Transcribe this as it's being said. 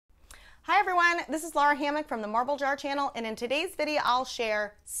Hi everyone, this is Lara Hammock from the Marble Jar channel, and in today's video I'll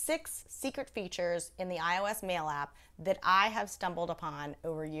share 6 secret features in the iOS Mail app that I have stumbled upon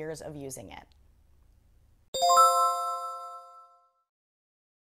over years of using it.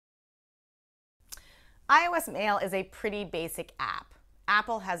 iOS Mail is a pretty basic app.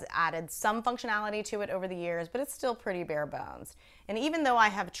 Apple has added some functionality to it over the years, but it's still pretty bare bones. And even though I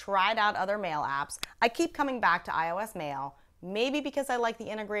have tried out other mail apps, I keep coming back to iOS Mail. Maybe because I like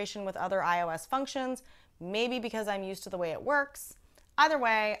the integration with other iOS functions, maybe because I'm used to the way it works. Either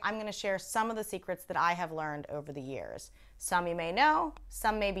way, I'm going to share some of the secrets that I have learned over the years. Some you may know,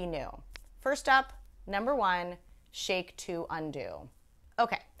 some may be new. First up, number 1, shake to undo.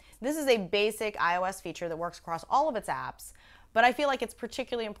 Okay, this is a basic iOS feature that works across all of its apps, but I feel like it's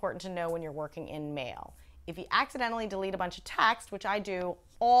particularly important to know when you're working in Mail. If you accidentally delete a bunch of text, which I do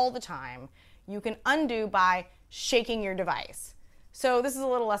all the time, you can undo by shaking your device. So this is a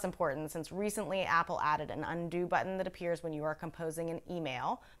little less important since recently Apple added an undo button that appears when you are composing an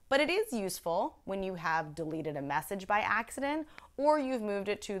email, but it is useful when you have deleted a message by accident or you've moved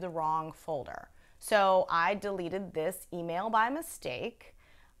it to the wrong folder. So I deleted this email by mistake.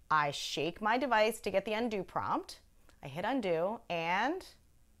 I shake my device to get the undo prompt. I hit undo and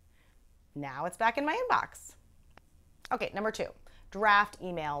now it's back in my inbox. Okay, number 2, draft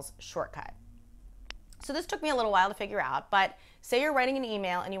emails shortcut. So this took me a little while to figure out, but say you're writing an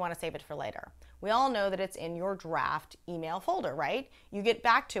email and you want to save it for later. We all know that it's in your draft email folder, right? You get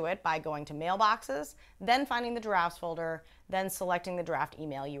back to it by going to mailboxes, then finding the drafts folder, then selecting the draft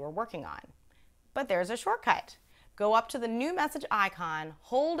email you were working on. But there's a shortcut. Go up to the new message icon,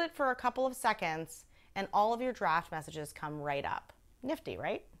 hold it for a couple of seconds, and all of your draft messages come right up. Nifty,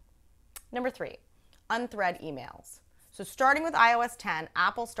 right? Number 3, unthread emails. So starting with iOS 10,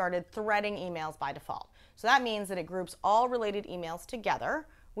 Apple started threading emails by default. So that means that it groups all related emails together,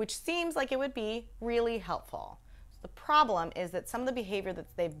 which seems like it would be really helpful. So the problem is that some of the behavior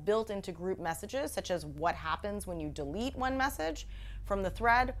that they've built into group messages, such as what happens when you delete one message from the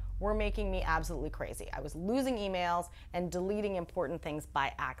thread, were making me absolutely crazy. I was losing emails and deleting important things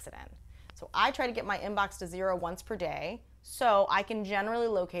by accident. So I try to get my inbox to 0 once per day, so I can generally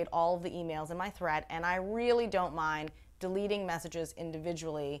locate all of the emails in my thread, and I really don't mind deleting messages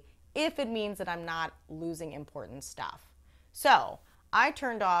individually if it means that I'm not losing important stuff. So I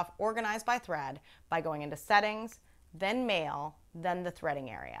turned off Organize by Thread by going into Settings, then Mail, then the threading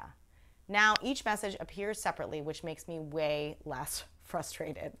area. Now each message appears separately, which makes me way less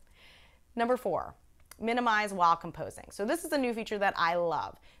frustrated. Number 4, minimize while composing. So this is a new feature that I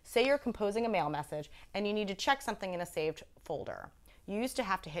love. Say you're composing a mail message and you need to check something in a saved folder. You used to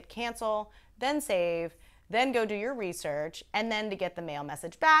have to hit cancel, then save, then go do your research, and then to get the mail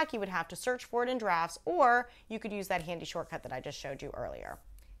message back, you would have to search for it in drafts, or you could use that handy shortcut that I just showed you earlier.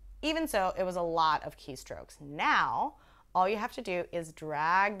 Even so, it was a lot of keystrokes. Now, all you have to do is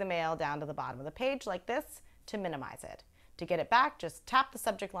drag the mail down to the bottom of the page like this to minimize it. To get it back, just tap the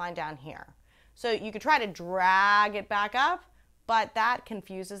subject line down here. So you could try to drag it back up, but that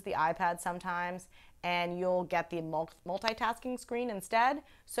confuses the iPad sometimes, and you'll get the multitasking screen instead,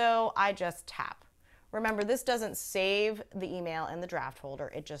 so I just tap. Remember, this doesn't save the email in the draft folder,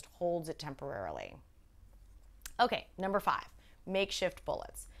 it just holds it temporarily. Okay, number 5, makeshift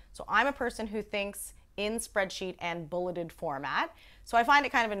bullets. So I'm a person who thinks in spreadsheet and bulleted format, so I find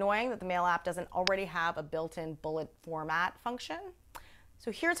it kind of annoying that the Mail app doesn't already have a built-in bullet format function.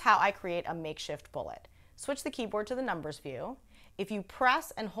 So here's how I create a makeshift bullet. Switch the keyboard to the numbers view. If you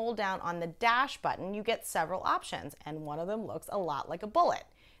press and hold down on the dash button, you get several options, and one of them looks a lot like a bullet.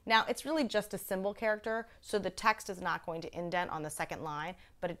 Now, it's really just a symbol character, so the text is not going to indent on the second line,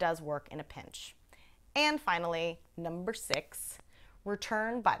 but it does work in a pinch. And finally, number 6,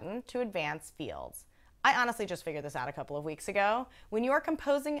 return button to advance fields. I honestly just figured this out a couple of weeks ago. When you are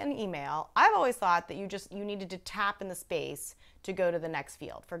composing an email, I've always thought that you needed to tap in the space to go to the next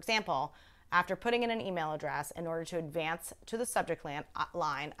field. For example, after putting in an email address, in order to advance to the subject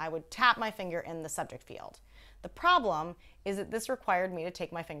line, I would tap my finger in the subject field. The problem is that this required me to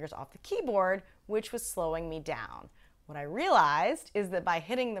take my fingers off the keyboard, which was slowing me down. What I realized is that by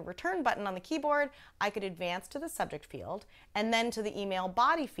hitting the return button on the keyboard, I could advance to the subject field and then to the email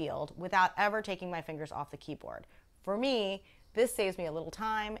body field without ever taking my fingers off the keyboard. For me, this saves me a little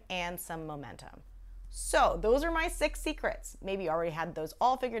time and some momentum. So those are my 6 secrets. Maybe you already had those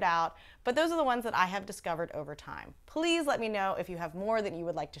all figured out, but those are the ones that I have discovered over time. Please let me know if you have more that you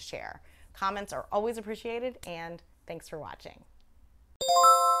would like to share. Comments are always appreciated, and thanks for watching.